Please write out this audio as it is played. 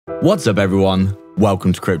What's up everyone,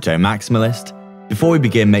 welcome to Crypto Maximalist. Before we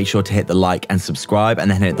begin, make sure to hit the like and subscribe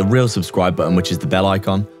and then hit the real subscribe button, which is the bell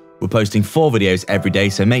icon. We're posting 4 videos every day,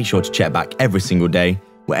 so make sure to check back every single day.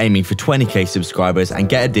 We're aiming for 20k subscribers and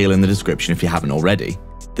get a deal in the description if you haven't already.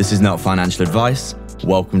 This is not financial advice.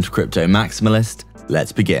 Welcome to Crypto Maximalist.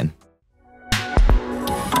 Let's begin.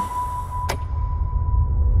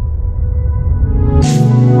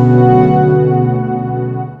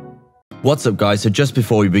 What's up guys, so just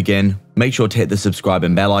before we begin, make sure to hit the subscribe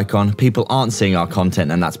and bell icon. People aren't seeing our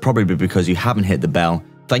content and that's probably because you haven't hit the bell.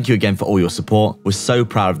 Thank you again for all your support. We're so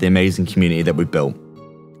proud of the amazing community that we've built.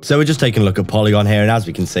 So we're just taking a look at Polygon here, and as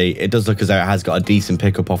we can see, it does look as though it has got a decent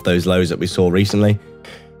pickup off those lows that we saw recently.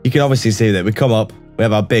 You can obviously see that we come up, we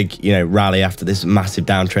have our big, rally after this massive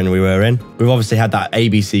downtrend we were in. We've obviously had that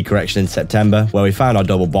ABC correction in September where we found our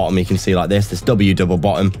double bottom. You can see like this W double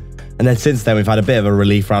bottom. And then since then, we've had a bit of a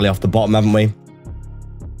relief rally off the bottom, haven't we?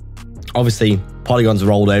 Obviously, Polygon's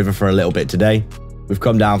rolled over for a little bit today. We've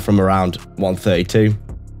come down from around 132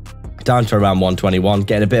 down to around 121,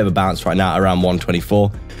 getting a bit of a bounce right now around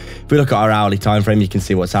 124. If we look at our hourly time frame, you can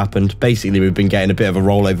see what's happened. Basically, we've been getting a bit of a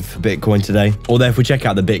rollover for Bitcoin today. Although if we check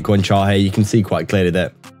out the Bitcoin chart here, you can see quite clearly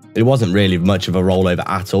that it wasn't really much of a rollover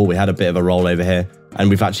at all. We had a bit of a rollover here, and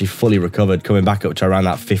we've actually fully recovered, coming back up to around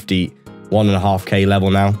that 51.5k level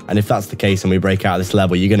now. And if that's the case and we break out of this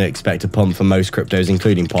level, you're going to expect a pump for most cryptos,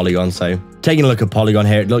 including Polygon. So taking a look at Polygon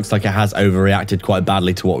here, it looks like it has overreacted quite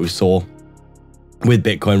badly to what we saw with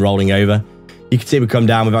Bitcoin rolling over. You can see we come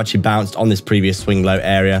down, we've actually bounced on this previous swing low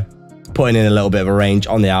area, putting in a little bit of a range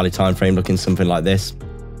on the hourly time frame, looking something like this,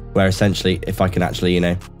 where essentially, if I can actually,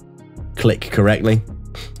 click correctly,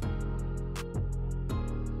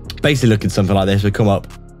 basically looking something like this. We come up,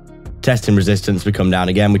 testing resistance, we come down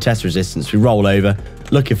again, we test resistance, we roll over,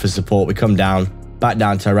 looking for support, we come down, back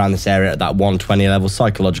down to around this area at that 120 level,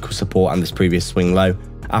 psychological support, and this previous swing low.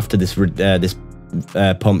 After this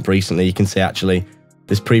pump recently, you can see actually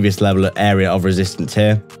this previous level area of resistance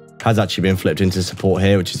here has actually been flipped into support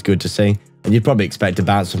here, which is good to see. And you'd probably expect a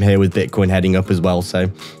bounce from here with Bitcoin heading up as well.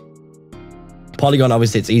 So Polygon,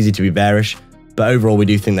 obviously it's easy to be bearish, but overall we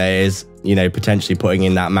do think that it is, potentially putting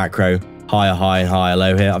in that macro higher high and higher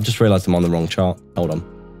low here. I've just realized I'm on the wrong chart. Hold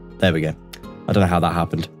on. There we go. I don't know how that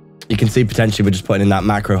happened. You can see potentially we're just putting in that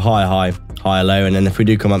macro higher high, higher low. And then if we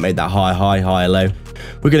do come up and make that higher high, higher low,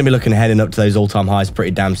 we're going to be looking heading up to those all-time highs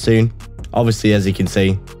pretty damn soon. Obviously, as you can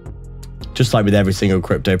see, just like with every single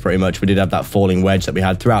crypto pretty much, we did have that falling wedge that we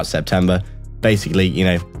had throughout September. Basically,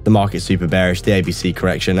 the market's super bearish, the ABC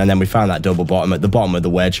correction, and then we found that double bottom at the bottom of the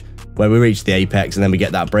wedge where we reach the apex, and then we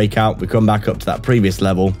get that breakout. We come back up to that previous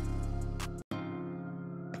level,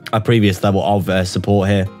 of support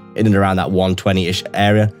here in and around that 120-ish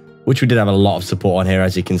area, which we did have a lot of support on here,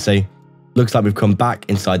 as you can see. Looks like we've come back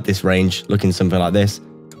inside this range, looking something like this,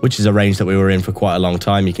 which is a range that we were in for quite a long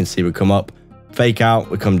time. You can see we come up, fake out,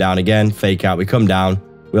 we come down again, fake out, we come down.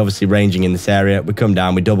 We're obviously ranging in this area. We come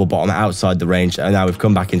down, we double bottom outside the range, and now we've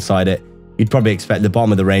come back inside it. You'd probably expect the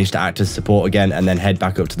bottom of the range to act as support again and then head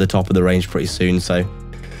back up to the top of the range pretty soon. So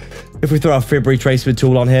if we throw our Fib retracement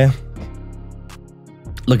tool on here,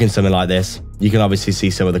 looking something like this, you can obviously see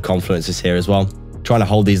some of the confluences here as well, trying to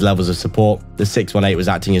hold these levels of support. The 618 was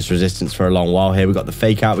acting as resistance for a long while here. We got the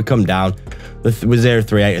fake out, we come down with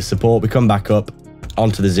 038 as support, we come back up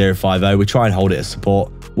onto the 050, we try and hold it as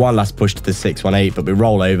support. One last push to the 618, but we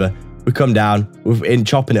roll over, we come down, we've been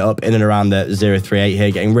chopping it up in and around the 038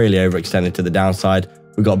 here, getting really overextended to the downside.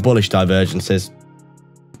 We've got bullish divergences,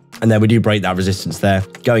 and then we do break that resistance there.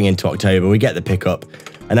 Going into October, we get the pickup,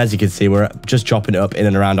 and as you can see, we're just chopping it up in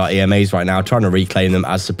and around our EMAs right now, trying to reclaim them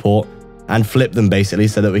as support and flip them basically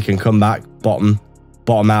so that we can come back, bottom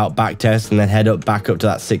out, back test, and then head up back up to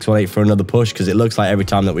that 618 for another push, because it looks like every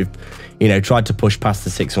time that we've tried to push past the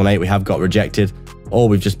 618, we have got rejected, or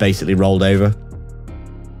we've just basically rolled over.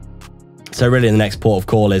 So really the next port of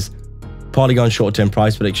call is Polygon short-term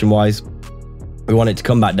price prediction wise. We want it to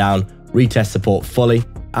come back down, retest support fully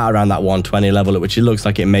at around that 120 level, which it looks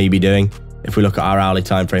like it may be doing. If we look at our hourly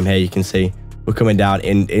time frame here, you can see we're coming down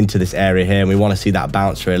into this area here, and we want to see that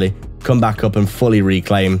bounce really come back up and fully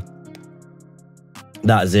reclaim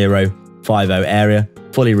that 050 area,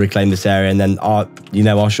 fully reclaim this area, and then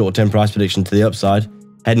our short-term price prediction to the upside,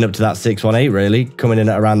 heading up to that 618 really, coming in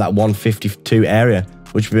at around that 152 area,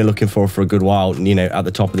 which we've been looking for a good while, at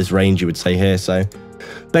the top of this range, you would say here. So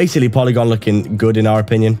basically Polygon looking good in our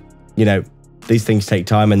opinion. These things take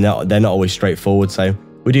time and they're not always straightforward. So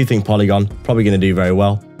we do think Polygon probably going to do very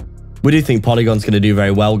well. We do think Polygon's going to do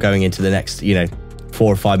very well going into the next,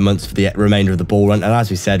 4 or 5 months for the remainder of the bull run. And as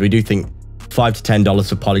we said, we do think $5 to $10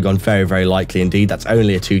 for Polygon, very, very likely indeed. That's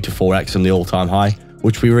only a 2 to 4x from the all-time high,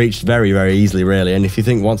 which we reached very, very easily, really. And if you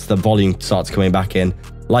think once the volume starts coming back in,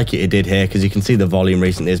 like it did here, because you can see the volume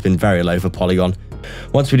recently has been very low for Polygon.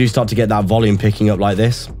 Once we do start to get that volume picking up like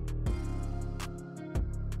this,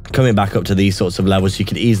 coming back up to these sorts of levels, you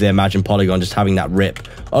could easily imagine Polygon just having that rip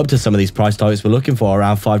up to some of these price targets we're looking for,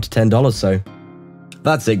 around $5 to $10. So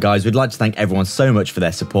that's it, guys. We'd like to thank everyone so much for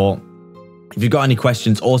their support. If you've got any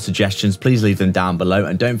questions or suggestions, please leave them down below,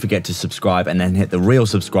 and don't forget to subscribe and then hit the real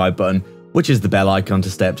subscribe button, which is the bell icon,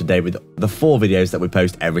 to stay up to date with the 4 videos that we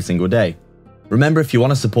post every single day. Remember, if you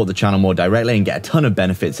want to support the channel more directly and get a ton of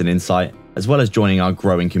benefits and insight, as well as joining our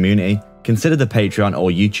growing community, consider the Patreon or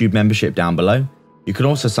YouTube membership down below. You can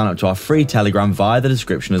also sign up to our free Telegram via the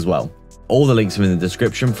description as well. All the links are in the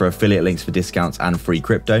description for affiliate links for discounts and free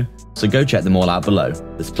crypto, so go check them all out below.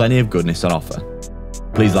 There's plenty of goodness on offer.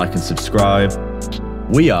 Please like and subscribe.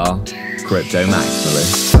 We are Crypto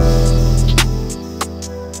Maximalists.